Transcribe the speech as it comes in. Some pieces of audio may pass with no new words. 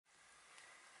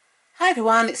Hi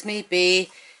everyone, it's me B.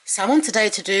 So I'm on today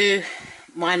to do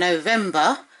my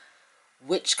November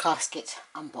witch casket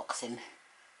unboxing.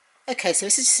 Okay, so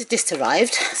this just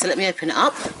arrived, so let me open it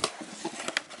up.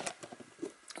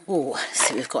 Oh, let's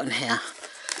see what we've got in here.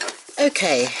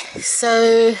 Okay,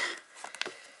 so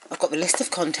I've got the list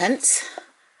of contents,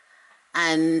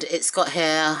 and it's got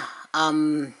here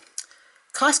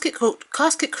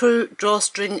Casket Crew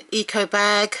drawstring eco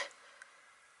bag,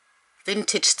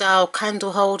 vintage style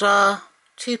candle holder,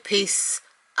 2-piece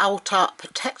altar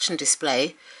protection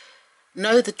display,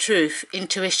 Know the Truth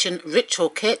Intuition Ritual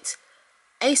Kit,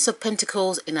 Ace of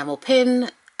Pentacles enamel pin,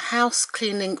 house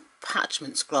cleaning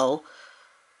parchment scroll,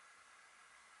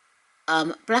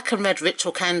 black and red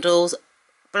ritual candles,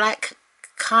 black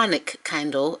carnic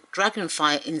candle,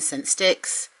 dragonfly incense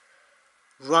sticks,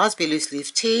 raspberry loose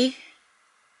leaf tea,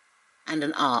 and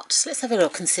an art. So let's have a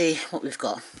look and see what we've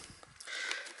got.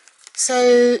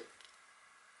 So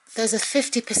there's a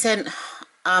 50%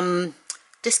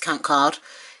 discount card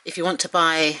if you want to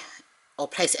buy or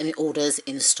place any orders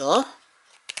in store.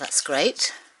 That's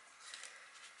great.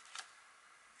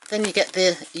 Then you get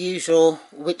the usual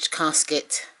witch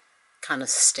casket kind of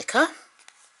sticker.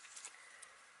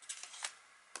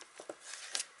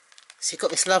 So you've got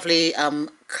this lovely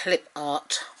clip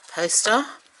art poster.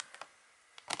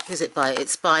 Who's it by?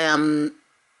 It's by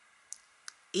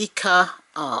Ika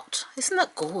Art. Isn't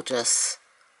that gorgeous?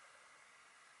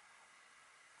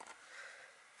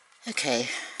 Okay,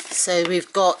 so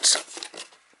we've got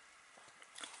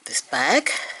this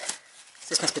bag.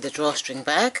 This must be the drawstring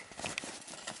bag.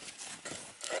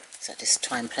 So just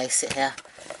try and place it here.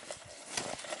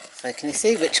 So can you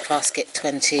see? Witch Casket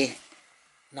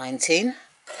 2019.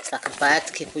 It's like a bag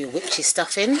to keep all your witchy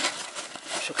stuff in,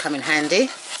 which will come in handy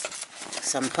at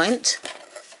some point.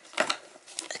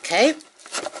 Okay.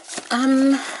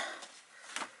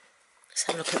 Let's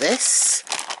have a look at this.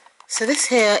 So this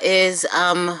here is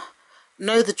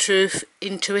Know the Truth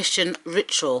Intuition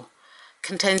Ritual.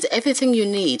 Contains everything you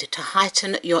need to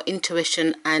heighten your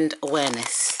intuition and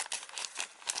awareness.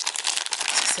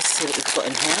 So let's see what we've got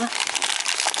in here.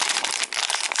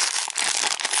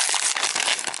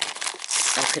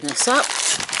 Open this up.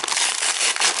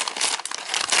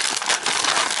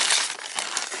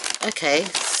 Okay,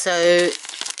 so it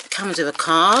comes with a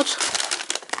card,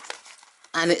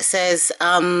 and it says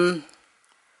Know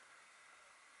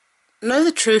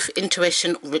the Truth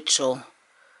Intuition Ritual.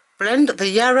 Blend the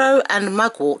yarrow and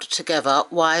mugwort together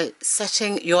while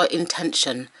setting your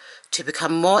intention to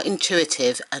become more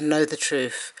intuitive and know the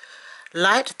truth.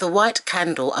 Light the white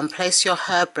candle and place your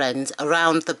herb blends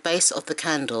around the base of the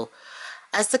candle.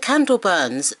 As the candle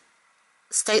burns,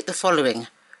 state the following: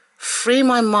 free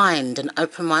my mind and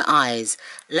open my eyes.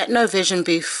 Let no vision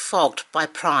be fogged by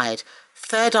pride.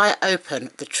 Third eye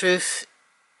open, the truth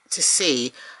to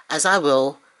see, as I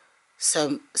will,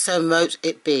 so mote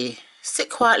it be. Sit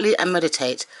quietly and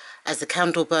meditate as the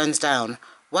candle burns down.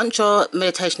 Once your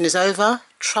meditation is over,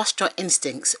 trust your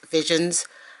instincts, visions,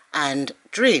 and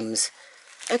dreams.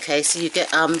 Okay, so you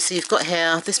get so you've got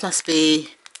here, this must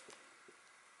be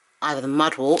either the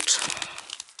mudwort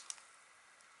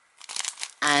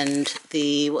and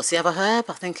the, what's the other herb?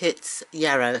 I think it's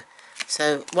yarrow.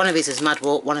 So one of these is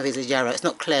mudwort, one of these is yarrow. It's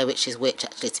not clear which is which,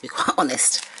 actually, to be quite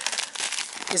honest.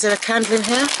 Is there a candle in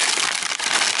here?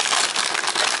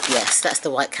 Yes, that's the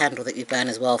white candle that you burn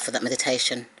as well for that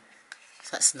meditation.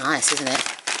 So that's nice, isn't it?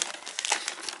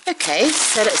 Okay,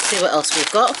 so let's see what else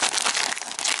we've got.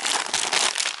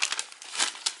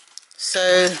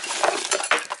 So,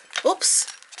 oops,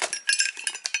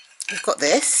 we've got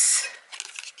this,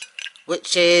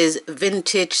 which is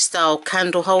vintage style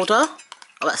candle holder.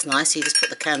 Oh, that's nice. You just put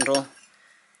the candle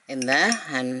in there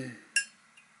and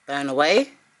burn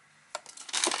away.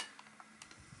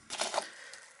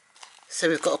 So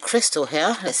we've got a crystal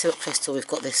here. Let's see what crystal we've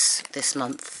got this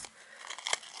month.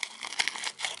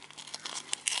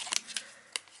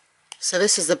 So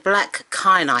this is the black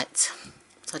kyanite.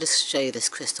 So I'll just show you this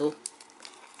crystal.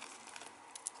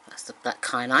 That's the black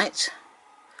kyanite.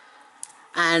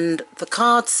 And the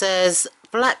card says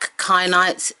black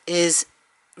kyanite is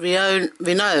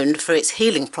renowned for its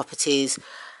healing properties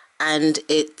and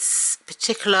its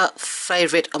particular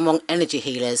favourite among energy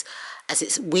healers, as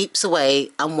it weeps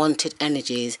away unwanted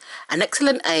energies. An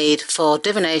excellent aid for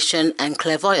divination and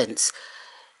clairvoyance.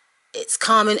 Its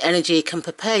calming energy can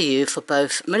prepare you for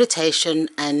both meditation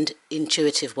and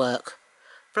intuitive work.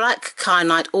 Black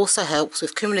kyanite also helps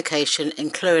with communication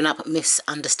and clearing up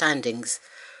misunderstandings.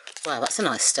 Wow, that's a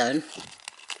nice stone.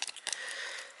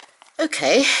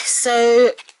 Okay,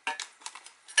 so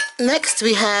next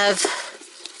we have,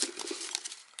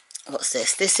 what's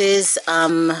this? This is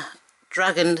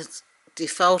Dragon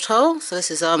Defaulto. So this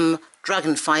is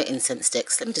dragonfly incense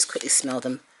sticks. Let me just quickly smell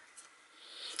them.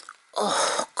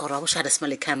 Oh god, I wish I had a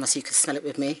smelly camera so you could smell it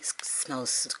with me. It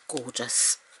smells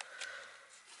gorgeous.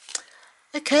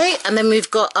 Okay, and then we've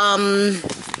got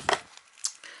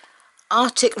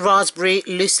Arctic Raspberry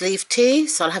Loose Leaf Tea.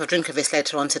 So I'll have a drink of this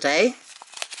later on today.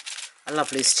 I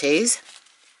love loose teas.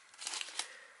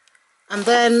 And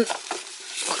then,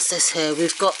 what's this here?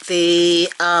 We've got the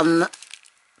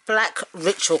black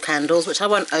ritual candles, which I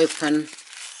won't open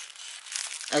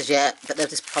as yet, but they're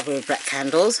just probably black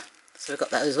candles. So we've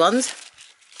got those ones.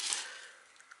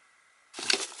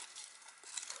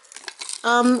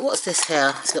 What's this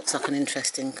here? This looks like an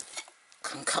interesting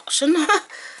concoction.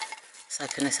 Let's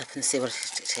open this up and see what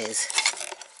it is.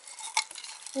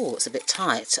 Oh, it's a bit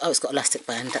tight. Oh, it's got elastic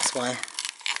band, that's why.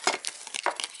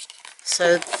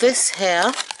 So this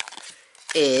here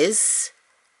is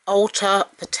Altar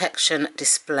Protection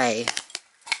Display.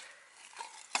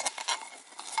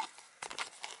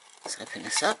 Let's open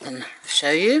this up and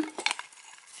show you.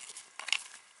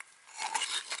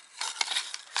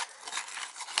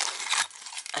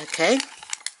 Okay.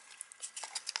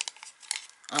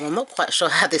 I'm not quite sure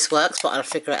how this works, but I'll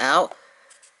figure it out.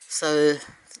 So,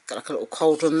 it's got like a little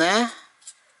cauldron there.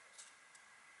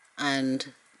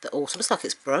 And the altar looks like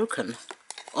it's broken.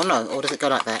 Or no, or does it go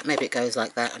like that? Maybe it goes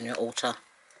like that on your altar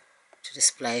to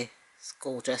display. It's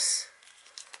gorgeous.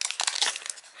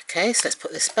 Okay, so let's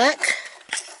put this back.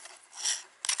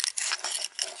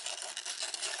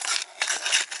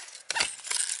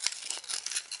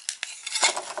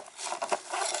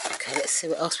 Okay, let's see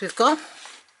what else we've got.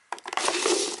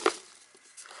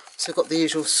 So we've got the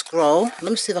usual scroll. Let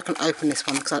me see if I can open this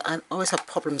one, because I always have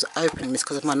problems opening this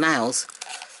because of my nails.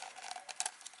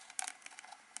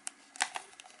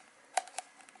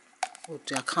 Oh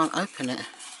dear, I can't open it.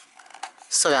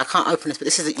 Sorry, I can't open this, but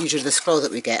this is usually the scroll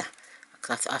that we get.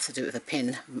 I have to do it with a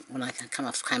pin when I can come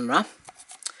off camera.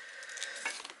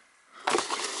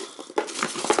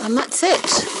 And that's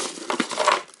it.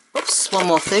 Oops, one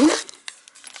more thing.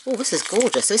 Oh, this is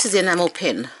gorgeous. This is the enamel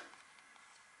pin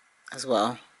as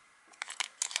well.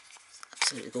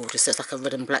 Absolutely gorgeous. So it's like a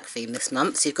red and black theme this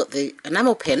month. So you've got the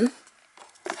enamel pin.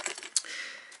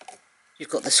 You've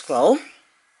got the scroll.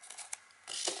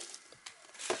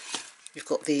 You've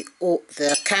got the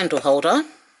candle holder.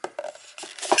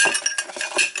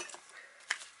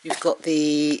 You've got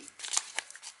the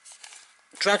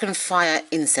Dragonfire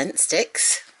incense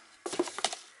sticks.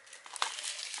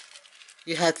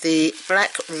 You have the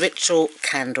black ritual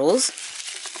candles.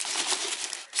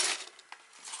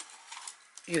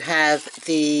 You have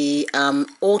the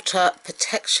altar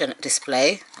protection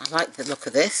display. I like the look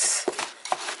of this.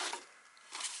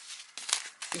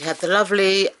 You have the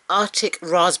lovely Arctic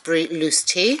Raspberry Loose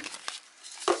Tea.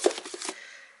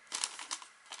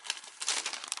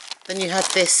 Then you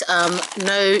have this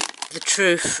Know the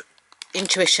Truth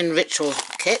Intuition Ritual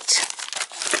Kit.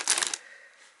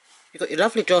 You've got your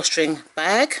lovely drawstring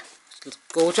bag. It's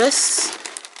gorgeous.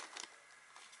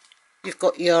 You've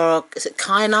got your, is it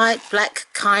kyanite? Black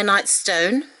kyanite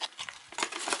stone.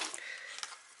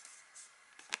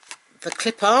 The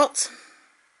clip art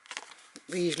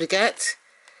we usually get.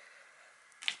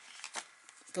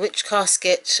 The Witch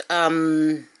Casket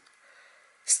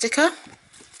sticker.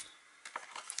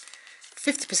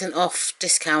 50% off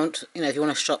discount, you know, if you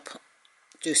want to shop,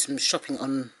 do some shopping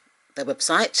on their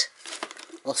website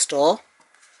or store.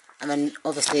 And then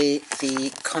obviously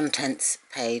the contents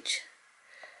page.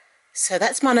 So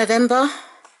that's my November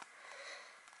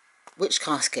Witch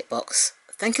Casket box.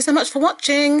 Thank you so much for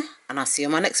watching, and I'll see you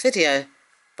in my next video.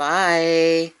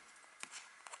 Bye.